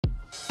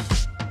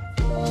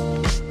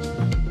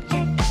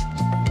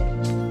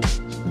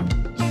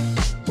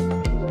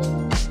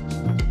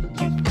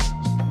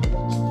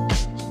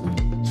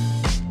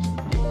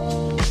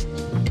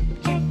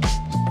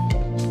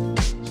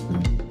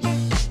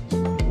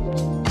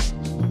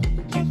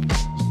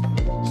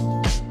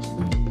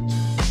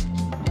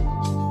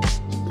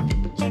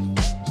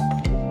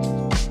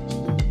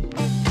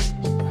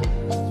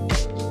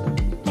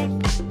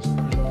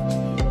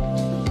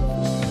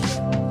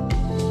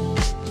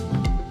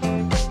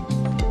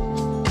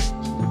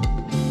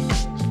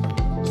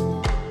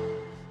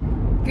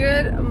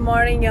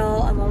morning,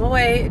 y'all. I'm on my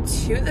way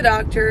to the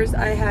doctor's.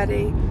 I had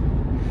a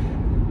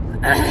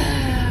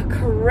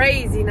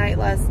crazy night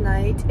last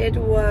night. It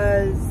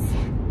was,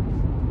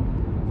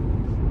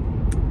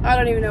 I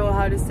don't even know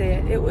how to say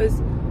it. It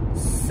was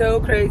so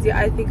crazy.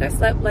 I think I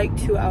slept like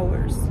 2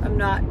 hours. I'm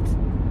not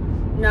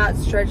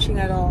stretching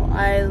at all.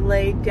 I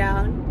laid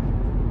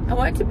down. I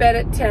went to bed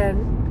at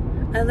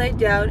 10. I laid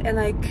down and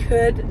I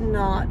could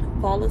not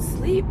fall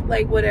asleep.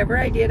 Like whatever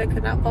I did, I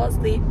could not fall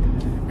asleep.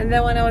 And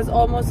then when I was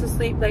almost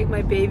asleep, like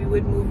my baby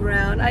would move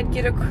around. I'd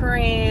get a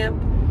cramp.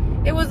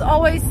 It was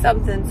always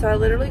something. So I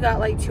literally got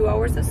like 2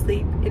 hours of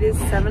sleep. It is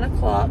 7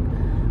 o'clock.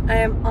 I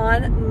am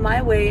on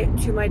my way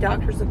to my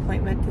doctor's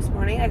appointment this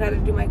morning. I got to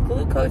do my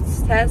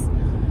glucose test.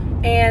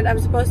 And I'm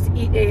supposed to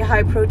eat a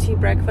high protein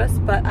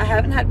breakfast, but I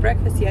haven't had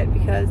breakfast yet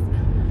because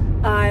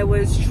I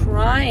was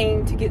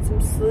trying to get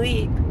some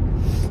sleep.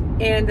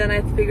 And then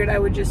I figured I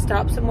would just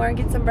stop somewhere and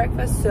get some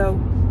breakfast. So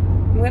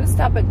I'm going to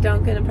stop at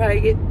Dunkin' and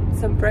probably get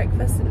some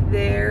breakfast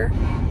there.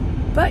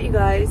 But you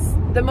guys,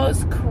 the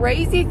most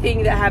crazy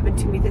thing that happened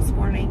to me this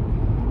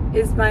morning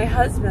is my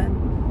husband,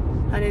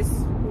 on his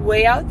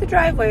way out the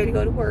driveway to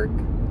go to work,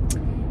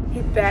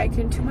 he backed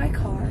into my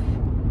car.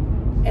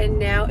 And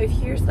now it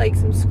hears like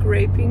some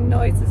scraping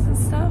noises and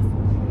stuff.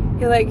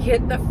 He like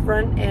hit the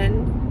front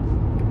end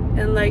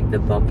and like the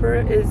bumper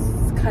is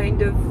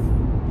kind of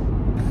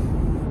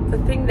the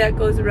thing that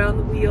goes around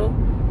the wheel.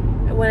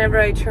 And whenever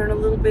I turn a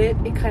little bit,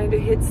 it kind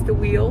of hits the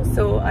wheel.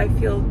 So I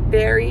feel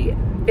very,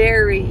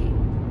 very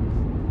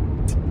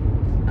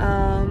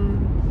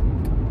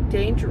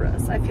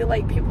dangerous. I feel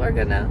like people are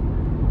gonna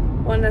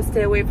want to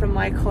stay away from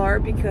my car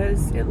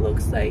because it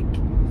looks like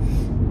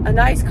a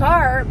nice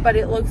car, but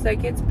it looks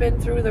like it's been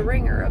through the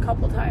ringer a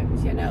couple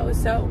times, you know.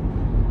 So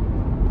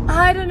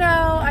I don't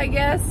know, I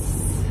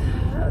guess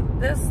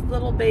this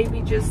little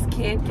baby just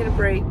can't get a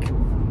break.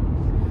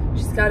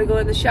 She's got to go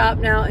in the shop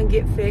now and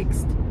get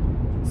fixed.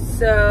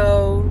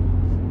 So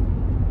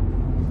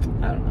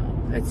I don't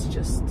know, it's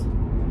just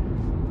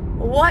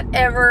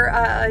whatever.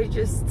 I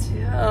just,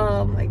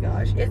 oh my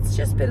gosh, it's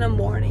just been a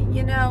morning,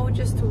 you know,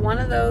 just one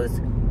of those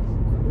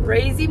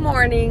crazy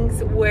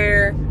mornings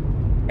where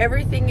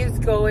everything is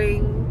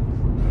going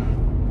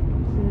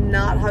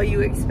not how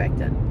you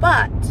expected,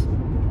 but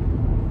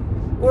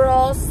we're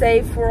all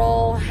safe, we're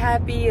all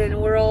happy,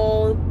 and we're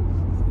all,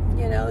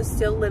 you know,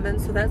 still living,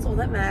 so that's all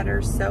that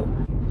matters. So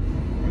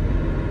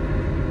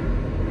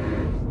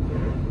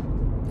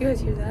you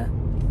guys hear that?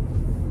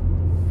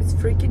 It's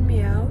freaking me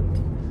out.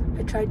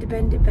 I tried to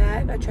bend it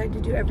back, I tried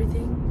to do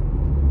everything,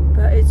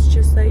 but it's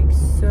just like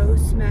so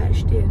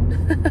smashed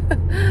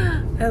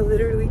in. I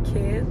literally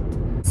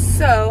can't.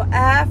 So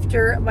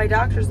after my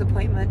doctor's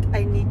appointment,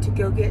 I need to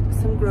go get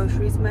some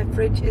groceries. My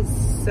fridge is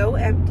so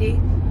empty.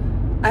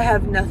 I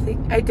have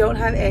nothing. I don't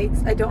have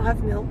eggs. I don't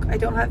have milk. I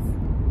don't have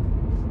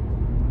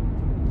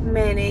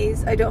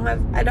mayonnaise. I don't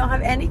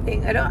have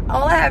anything.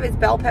 All I have is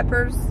bell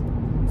peppers,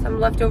 some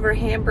leftover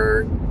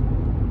hamburger,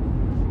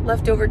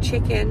 leftover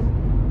chicken,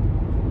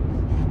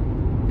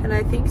 and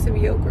I think some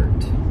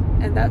yogurt.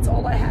 And that's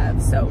all I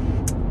have. So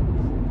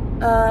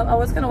I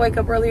was gonna wake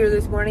up earlier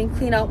this morning,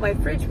 clean out my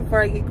fridge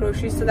before I get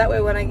groceries, so that way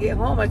when I get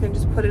home I can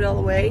just put it all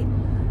away.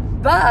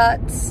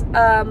 But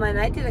my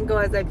night didn't go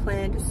as I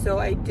planned, so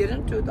I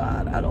didn't do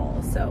that at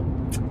all. So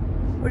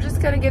we're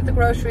just gonna get the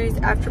groceries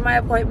after my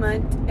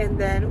appointment, and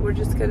then we're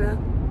just gonna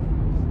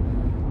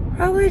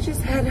probably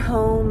just head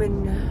home,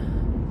 and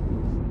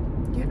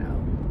you know,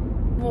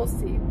 we'll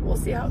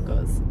see how it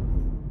goes.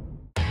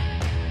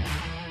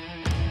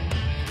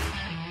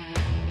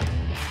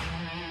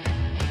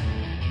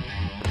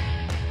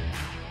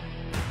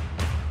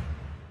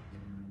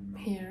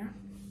 Here,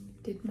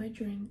 did my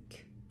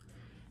drink.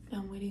 Now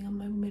I'm waiting on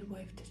my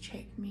midwife to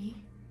check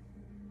me.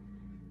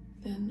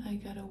 Then I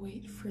gotta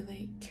wait for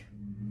like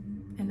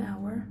an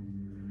hour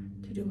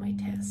to do my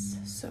tests.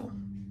 So,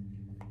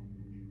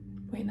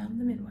 waiting on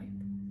the midwife.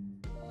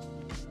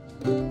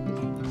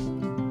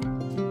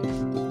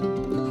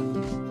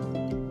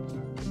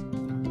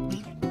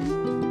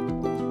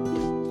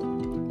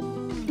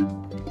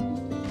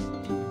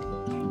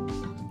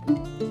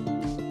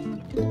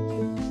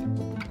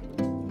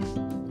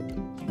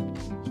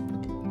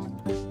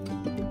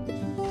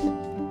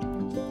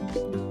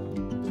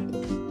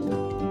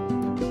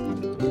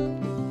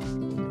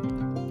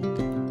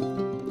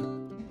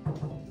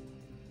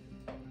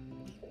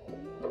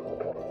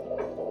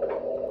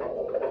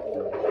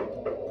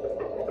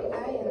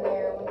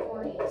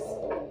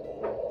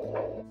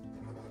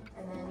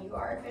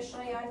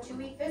 Officially on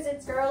 2-week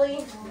visits, girly,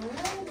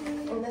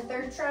 in the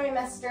 3rd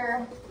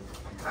trimester.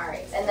 All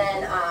right, and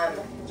then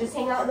just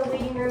hang out in the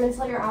waiting room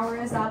until your hour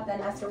is up.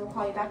 Then Esther will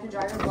call you back to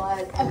draw your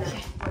blood. And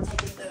okay. Once I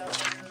get the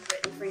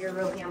written for your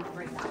Roham, I'll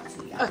bring that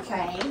to you.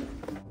 Okay.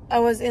 I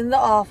was in the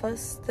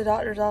office, the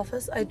doctor's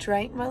office. I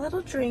drank my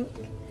little drink,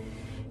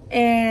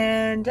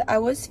 and I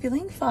was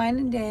feeling fine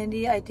and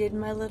dandy. I did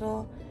my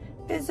little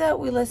visit.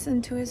 We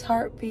listened to his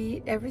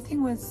heartbeat.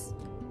 Everything was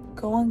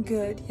going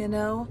good, you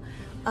know.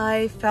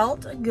 I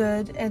felt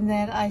good, and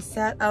then I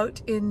sat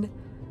out in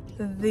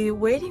the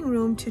waiting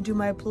room to do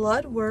my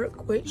blood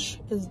work, which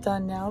is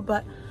done now,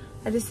 but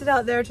I just sit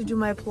out there to do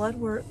my blood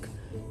work,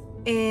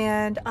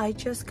 and I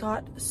just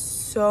got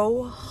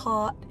so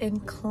hot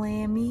and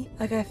clammy.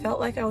 Like I felt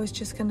like I was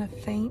just gonna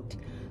faint.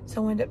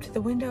 So I went up to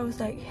the window. I was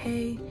like,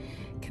 hey,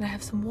 can I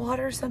have some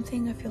water or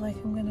something? I feel like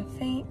I'm gonna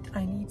faint.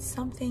 I need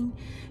something.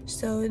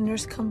 So the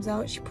nurse comes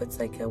out. She puts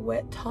like a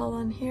wet towel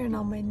on here and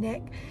on my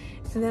neck.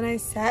 And then I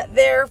sat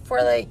there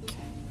for like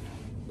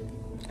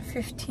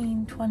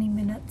 15, 20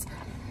 minutes.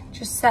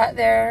 Just sat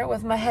there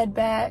with my head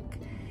back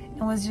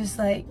and was just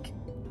like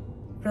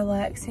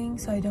relaxing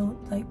so I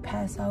don't like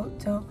pass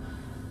out. So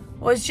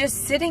I was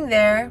just sitting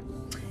there,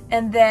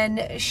 and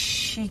then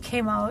she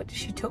came out.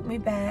 She took me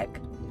back,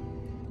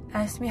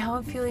 asked me how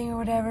I'm feeling or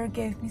whatever,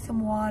 gave me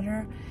some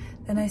water.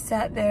 Then I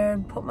sat there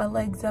and put my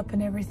legs up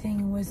and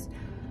everything, and was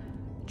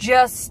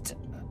just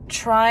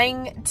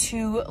trying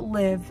to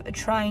live,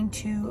 trying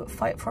to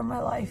fight for my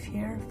life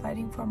here,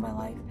 fighting for my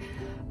life.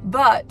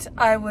 But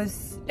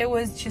it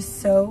was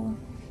just so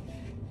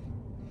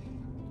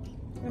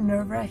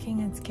nerve-wracking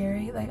and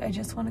scary. Like, I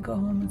just want to go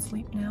home and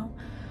sleep now.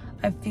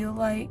 I feel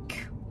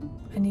like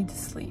I need to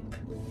sleep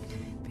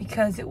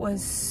because it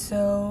was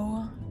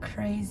so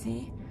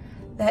crazy.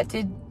 That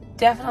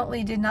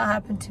definitely did not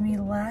happen to me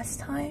last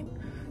time,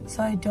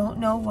 so I don't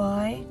know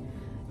why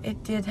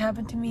it did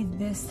happen to me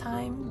this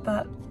time.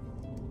 But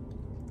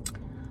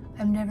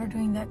I'm never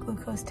doing that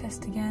glucose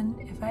test again.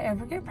 If I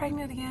ever get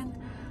pregnant again,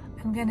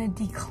 I'm gonna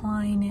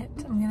decline it.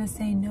 I'm gonna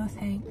say no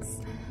thanks.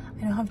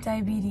 I don't have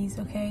diabetes,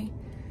 okay?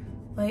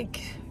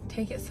 Like,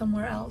 take it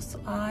somewhere else.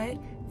 I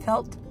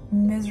felt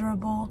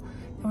miserable.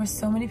 There were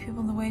so many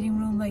people in the waiting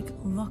room, like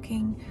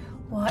looking,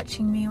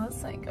 watching me. I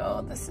was like,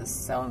 oh, this is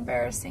so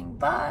embarrassing,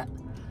 but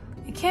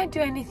I can't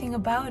do anything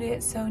about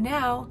it. So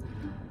now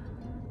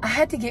I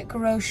had to get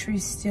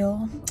groceries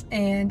still,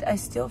 and I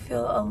still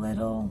feel a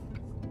little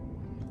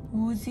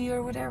woozy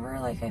or whatever.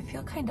 Like, I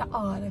feel kind of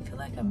odd. I feel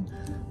like I'm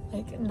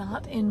like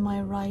not in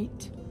my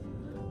right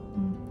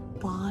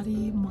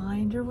body,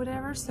 mind or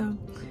whatever. So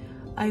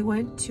I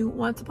went to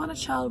Once Upon a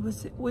Child,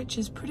 which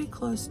is pretty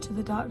close to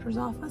the doctor's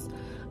office.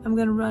 I'm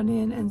gonna run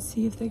in and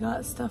see if they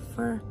got stuff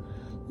for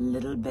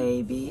little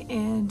baby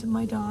and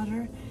my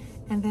daughter,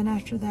 and then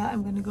after that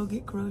I'm gonna go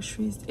get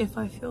groceries if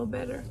I feel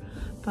better.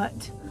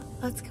 But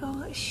let's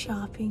go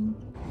shopping.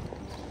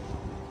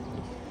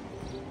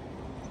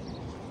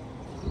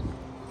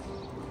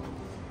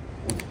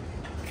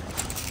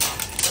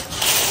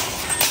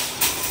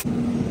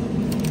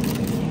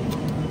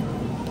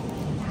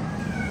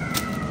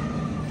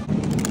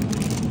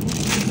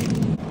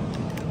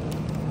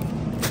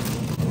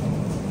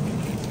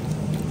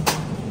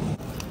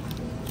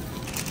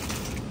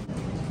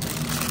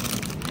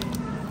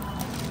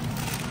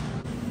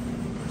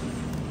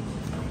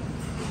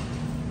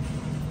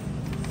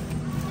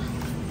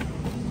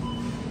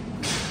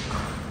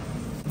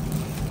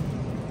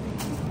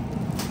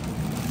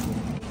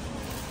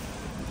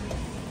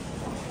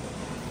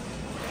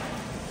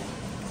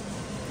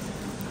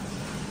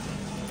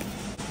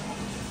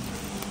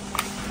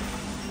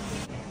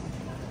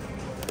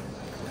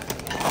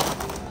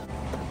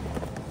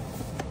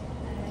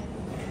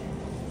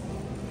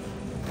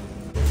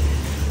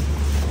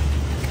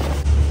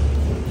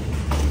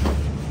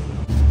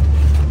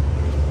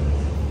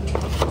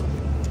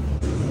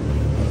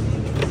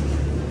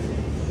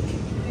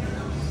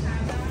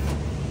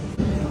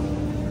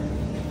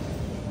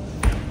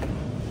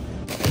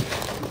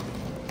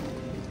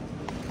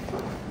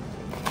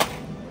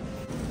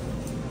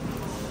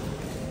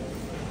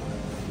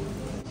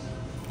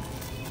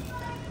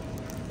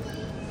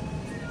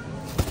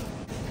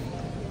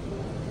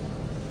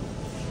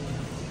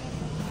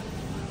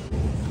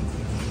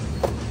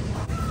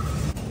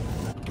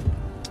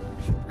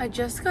 I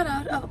just got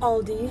out of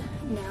Aldi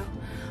now.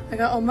 I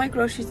got all my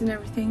groceries and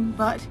everything,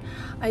 but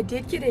I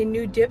did get a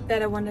new dip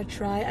that I want to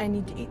try. I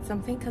need to eat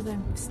something because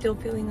I'm still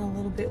feeling a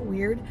little bit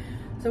weird.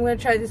 So I'm going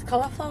to try this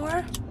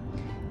cauliflower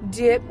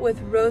dip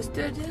with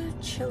roasted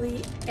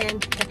chili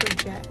and pepper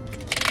jack.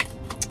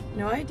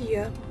 No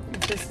idea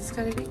if this is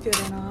going to be good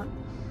or not.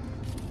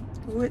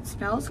 Ooh, it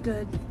smells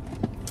good.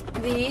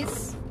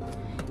 These,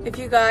 if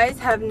you guys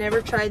have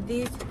never tried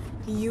these,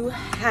 you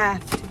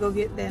have to go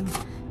get them.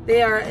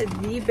 They are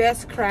the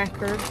best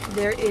cracker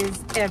there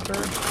is ever.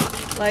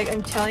 Like,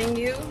 I'm telling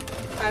you,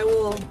 I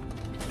will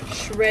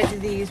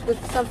shred these with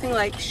something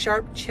like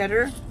sharp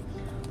cheddar.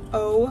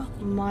 Oh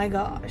my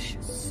gosh,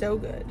 so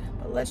good.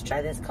 But let's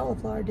try this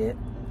cauliflower dip.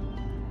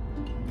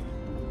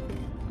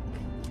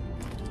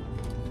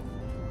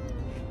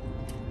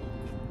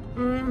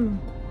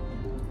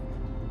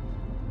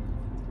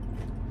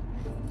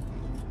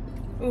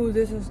 Ooh,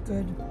 this is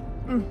good.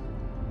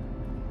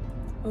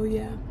 Oh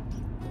yeah.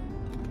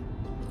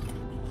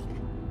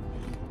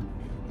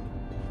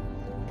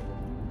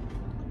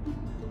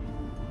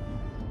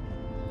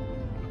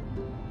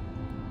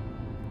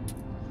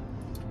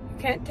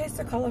 Can't taste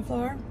the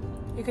cauliflower.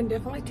 You can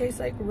definitely taste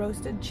like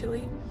roasted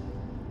chili,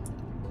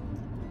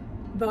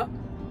 but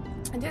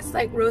it tastes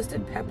like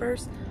roasted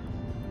peppers,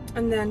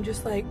 and then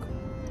just like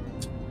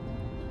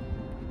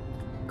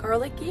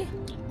garlicky.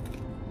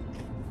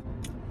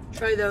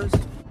 Try those.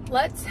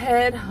 Let's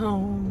head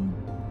home.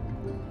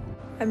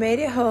 I made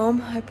it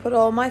home. I put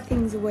all my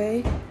things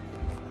away.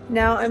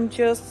 Now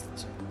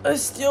I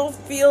still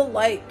feel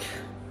like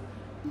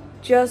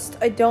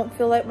I don't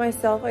feel like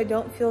myself. I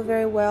don't feel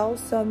very well.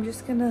 So I'm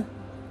just gonna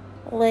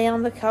lay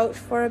on the couch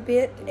for a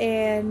bit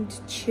and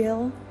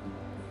chill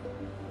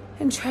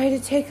and try to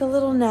take a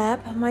little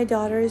nap. My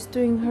daughter is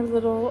doing her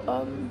little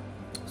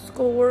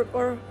schoolwork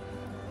or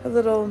her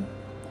little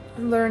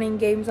learning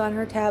games on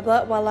her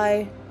tablet while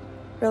I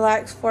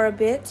relax for a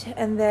bit.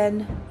 And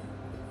then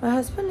my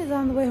husband is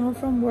on the way home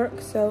from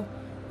work, so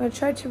I'm gonna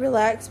try to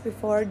relax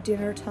before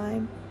dinner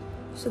time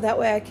so that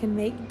way I can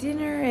make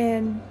dinner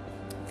and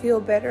feel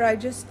better. I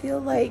just feel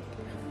like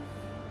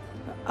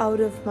out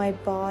of my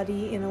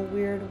body in a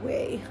weird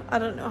way. I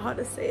don't know how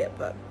to say it,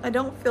 but I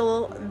don't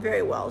feel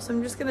very well. So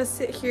I'm just gonna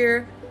sit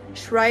here,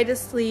 try to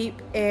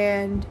sleep,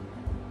 and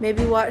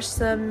maybe watch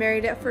some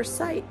Married at First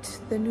Sight,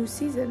 the new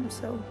season.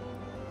 So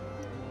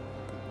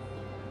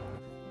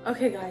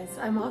okay guys,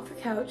 I'm off the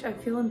couch. I'm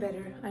feeling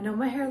better. I know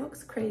my hair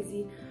looks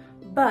crazy,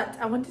 but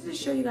I wanted to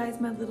show you guys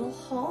my little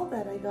haul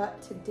that I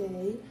got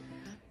today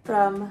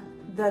from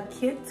the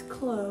kids'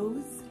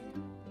 clothes.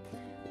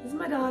 This is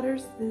my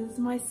daughter's, this is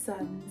my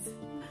son's.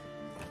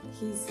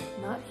 He's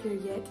not here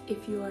yet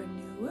if you are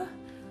new.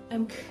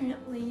 I'm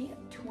currently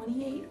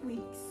 28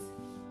 weeks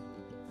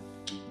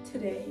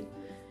today.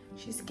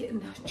 She's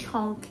getting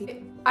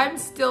chunky. I'm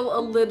still a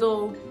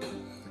little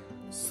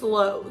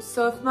slow,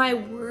 so if my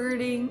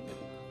wording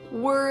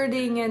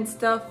and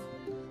stuff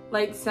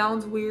like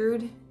sounds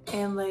weird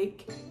and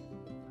like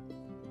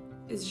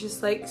is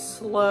just like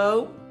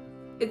slow,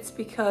 it's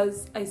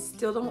because I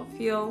still don't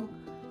feel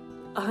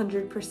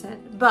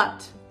 100%,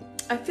 but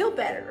I feel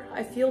better.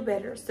 I feel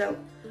better. So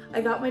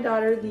I got my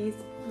daughter these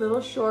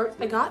little shorts.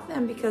 I got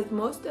them because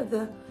most of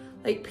the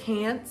like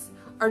pants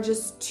are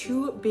just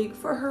too big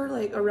for her,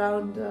 like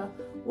around the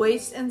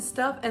waist and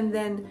stuff. And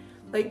then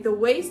like the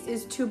waist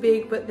is too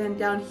big, but then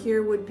down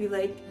here would be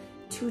like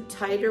too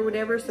tight or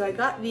whatever. So I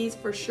got these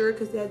for sure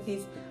because they had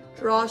these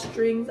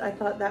drawstrings. I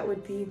thought that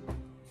would be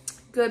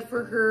good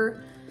for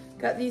her.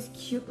 Got these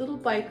cute little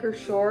biker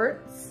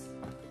shorts.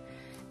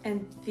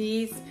 And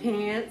these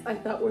pants I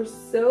thought were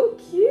so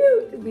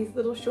cute. These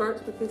little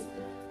shorts with this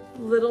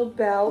little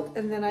belt.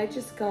 And then I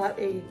just got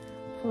a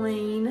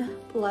plain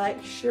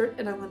black shirt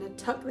and I'm gonna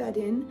tuck that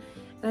in.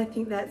 And I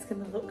think that's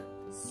gonna look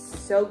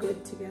so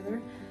good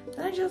together.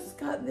 Then I just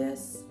got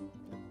this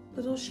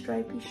little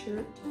stripy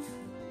shirt.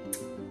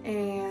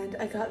 And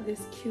I got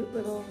this cute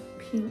little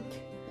pink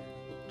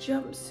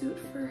jumpsuit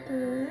for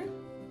her.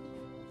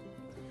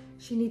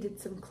 She needed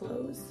some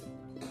clothes.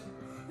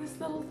 This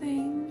little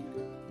thing.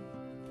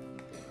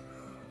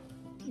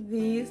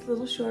 These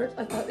little shorts,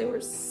 I thought they were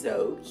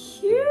so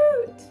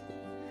cute.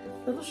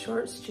 Little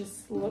shorts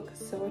just look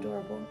so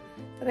adorable.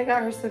 Then I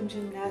got her some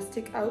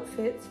gymnastic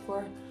outfits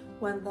for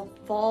when the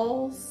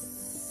fall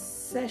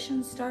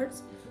session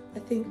starts. I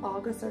think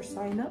August are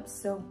sign-ups,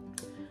 so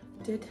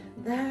did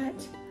that.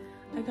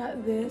 I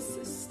got this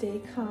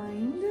Stay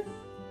Kind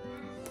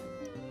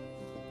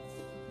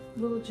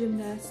little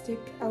gymnastic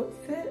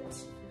outfit.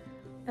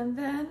 And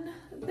then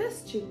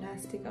this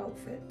gymnastic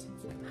outfit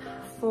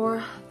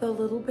for the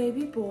little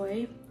baby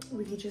boy.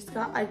 We just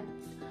got,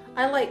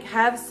 I like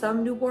have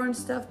some newborn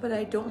stuff, but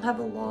I don't have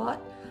a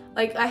lot.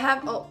 Like I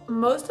have,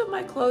 most of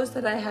my clothes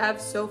that I have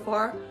so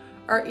far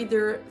are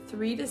either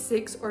 3 to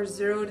 6 or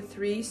 0 to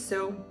 3.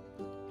 So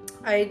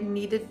I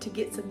needed to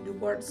get some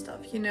newborn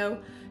stuff, you know,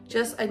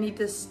 just I need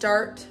to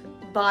start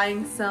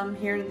buying some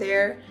here and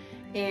there.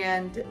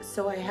 And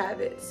so I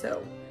have it.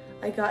 So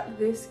I got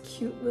this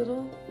cute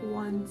little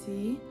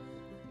onesie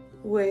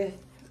with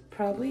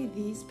probably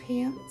these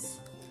pants.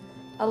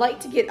 I like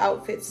to get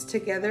outfits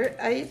together.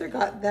 I either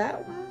got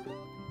that one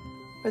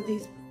or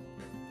these.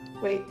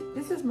 Wait,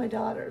 this is my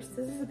daughter's.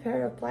 This is a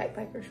pair of black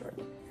biker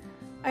shorts.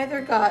 I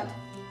either got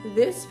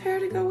this pair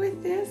to go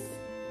with this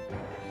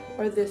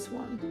or this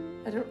one.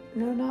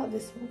 No, not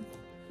this one.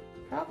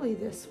 Probably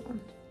this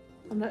one.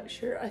 I'm not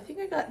sure. I think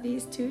I got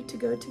these two to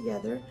go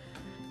together.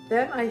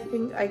 Then I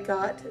think I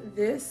got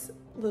this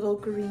little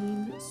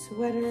green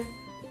sweater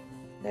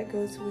that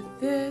goes with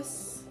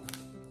this.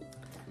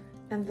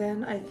 And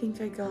then I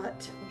think I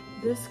got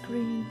this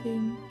green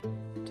thing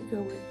to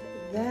go with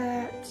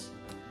that.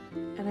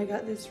 And I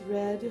got this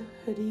red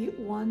hoodie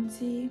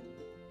onesie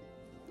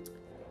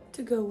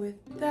to go with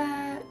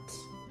that.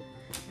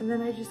 And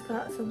then I just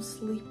got some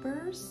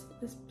sleepers.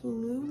 This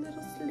blue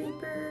little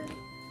sleeper,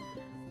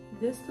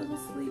 this little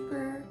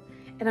sleeper.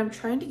 And I'm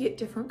trying to get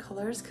different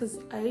colors because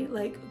I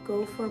like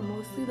go for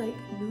mostly like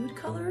nude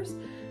colors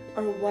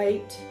or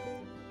white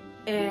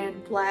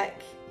and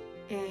black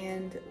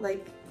and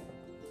like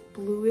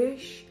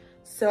bluish.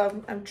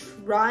 So I'm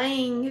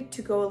trying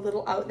to go a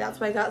little out. That's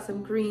why I got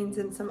some greens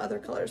and some other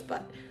colors,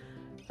 but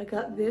I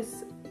got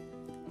this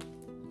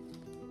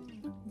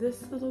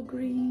little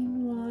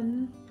green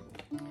one,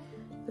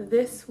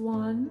 this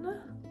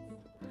one.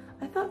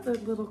 I thought the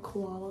little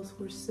koalas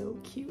were so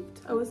cute.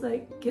 I was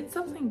like, get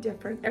something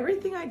different.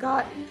 Everything I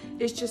got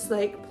is just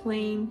like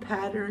plain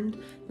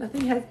patterned.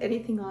 Nothing has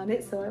anything on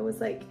it. So I was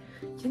like,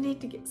 you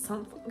need to get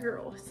something,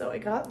 girl. So I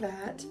got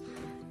that.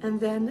 And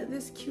then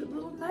this cute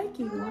little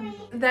Nike one.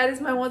 That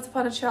is my Once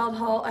Upon a Child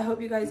haul. I hope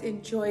you guys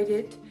enjoyed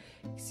it.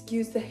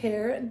 Excuse the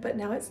hair, but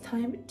now it's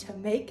time to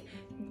make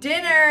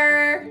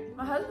dinner.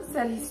 My husband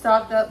said he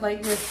stopped at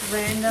like this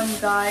random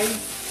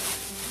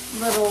guy's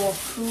little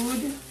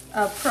food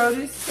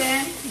produce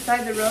stand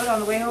beside the road on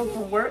the way home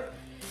from work.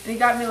 And he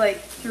got me like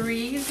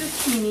 3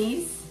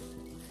 zucchinis.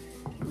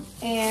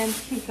 And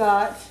he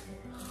got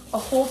a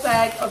whole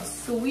bag of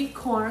sweet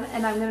corn,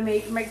 and I'm gonna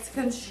make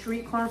Mexican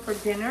street corn for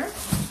dinner.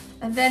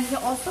 And then he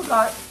also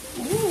got,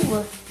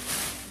 ooh,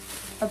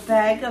 a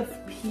bag of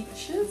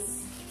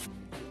peaches.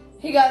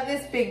 He got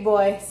this big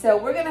boy. So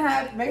we're gonna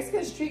have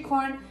Mexican street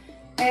corn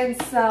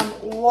and some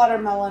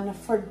watermelon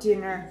for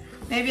dinner.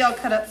 Maybe I'll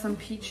cut up some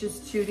peaches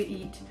too to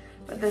eat.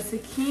 But the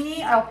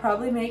zucchini, I'll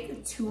probably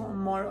make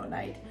tomorrow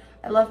night.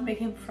 I love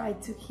making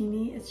fried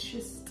zucchini. It's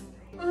just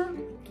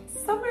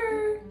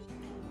summer.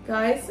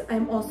 Guys,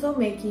 I'm also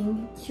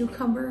making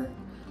cucumber.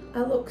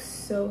 I look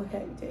so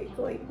hectic,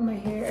 like my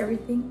hair,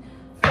 everything.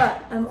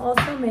 But I'm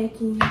also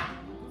making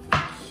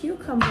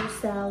cucumber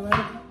salad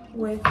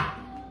with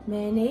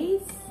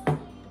mayonnaise,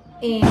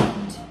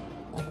 and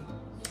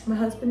my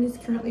husband is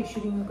currently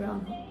shooting a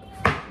groundhog.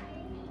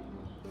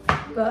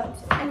 But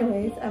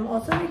anyways, I'm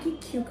also making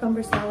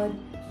cucumber salad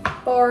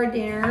for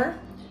dinner.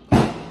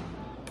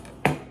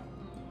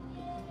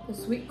 The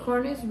sweet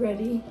corn is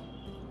ready.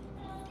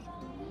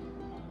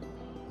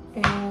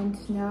 And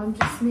now I'm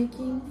just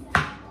making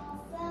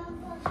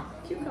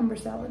cucumber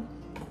salad.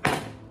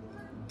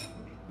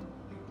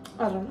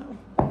 I don't know.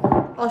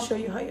 I'll show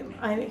you how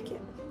I make it.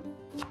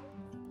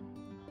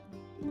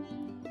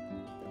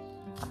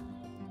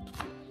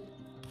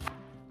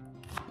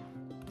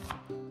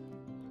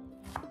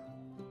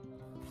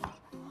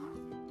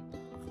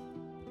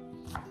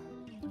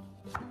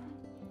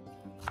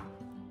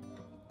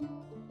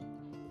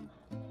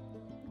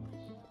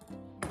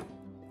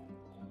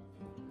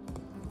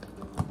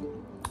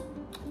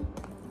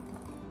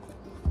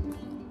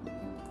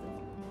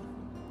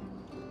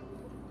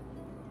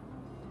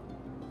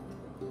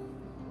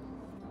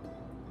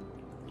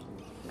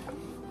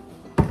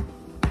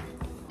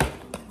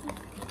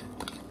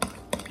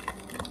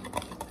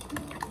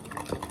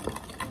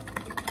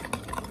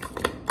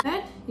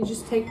 You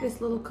just take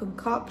this little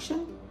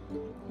concoction,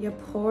 you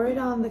pour it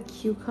on the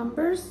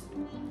cucumbers.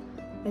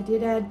 I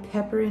did add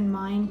pepper in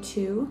mine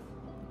too.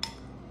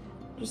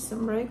 Just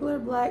some regular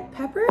black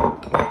pepper.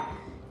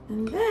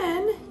 And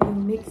then you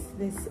mix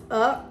this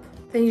up.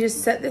 Then you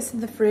just set this in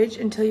the fridge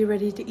until you're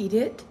ready to eat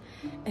it.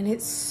 And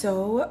it's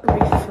so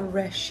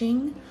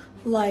refreshing,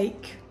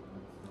 like,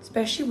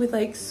 especially with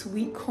like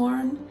sweet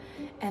corn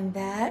and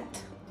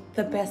that,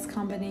 the best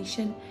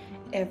combination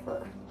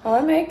ever. How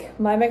I make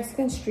my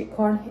Mexican street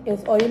corn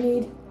is all you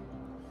need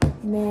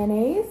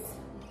mayonnaise,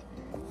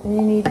 and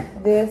you need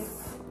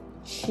this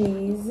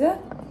cheese,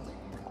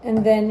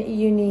 and then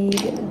you need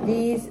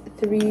these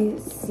 3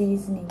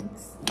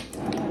 seasonings.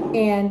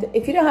 And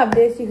if you don't have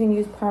this, you can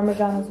use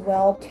Parmesan as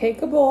well.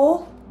 Take a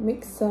bowl,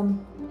 mix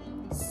some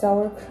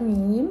sour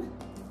cream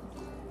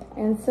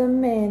and some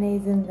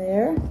mayonnaise in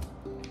there.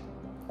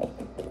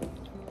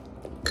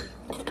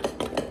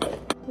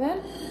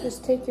 Then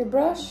just take your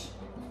brush,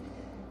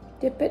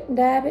 dip it and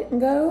dab it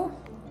and go.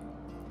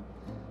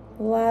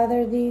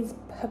 Lather these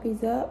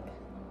puppies up.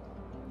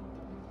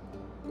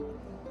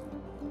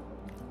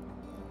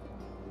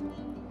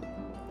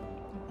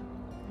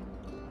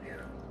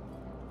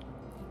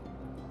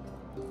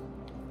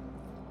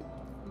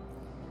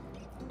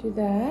 Do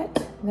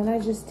that. Then I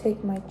just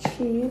take my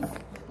cheese.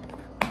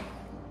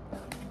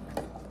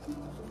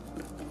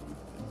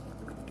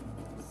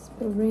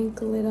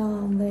 Sprinkle it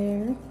on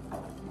there.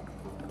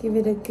 Give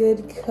it a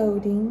good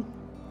coating.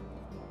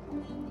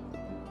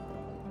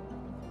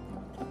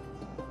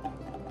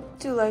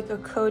 Do like a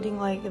coating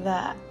like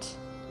that.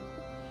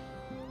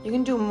 You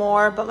can do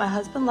more, but my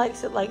husband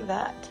likes it like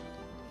that.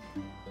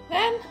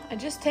 Then I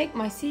just take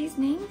my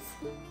seasonings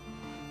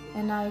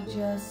and I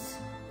just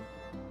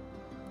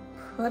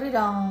put it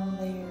on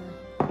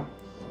there.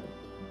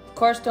 Of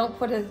course, don't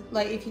put as,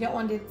 like, if you don't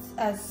want it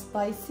as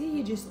spicy,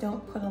 you just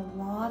don't put a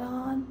lot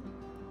on.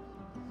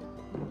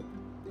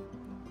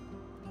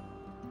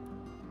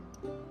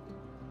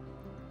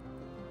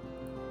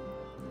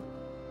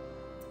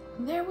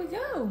 And there we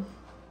go.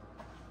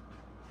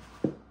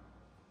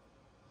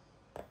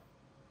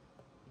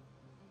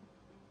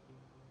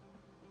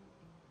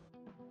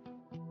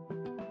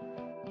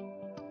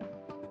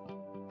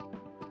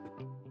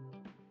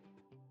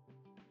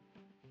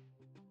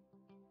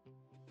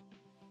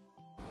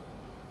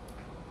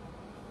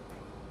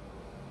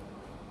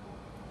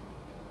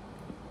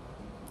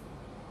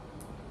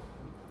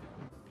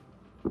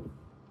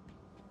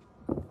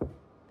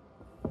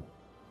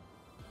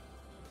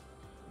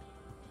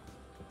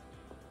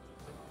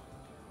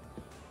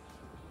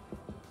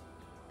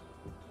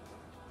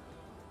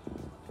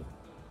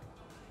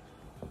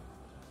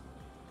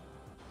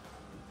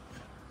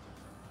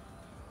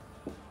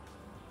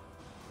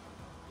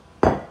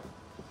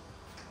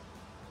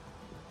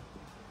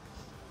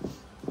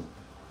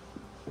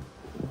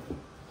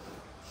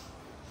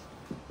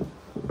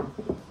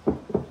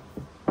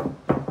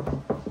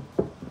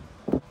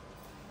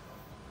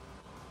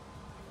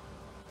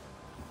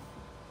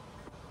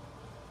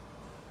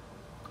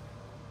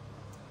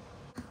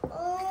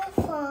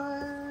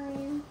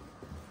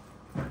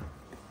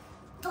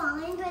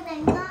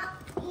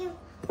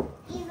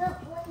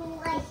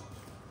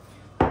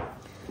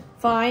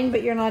 Fine,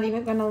 but you're not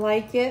even gonna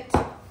like it?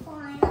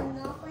 Fine, I'm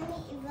not going to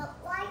even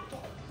like it.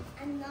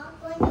 I'm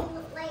not going to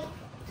even like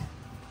it.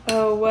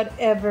 Oh,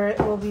 whatever, it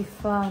will be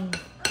fun.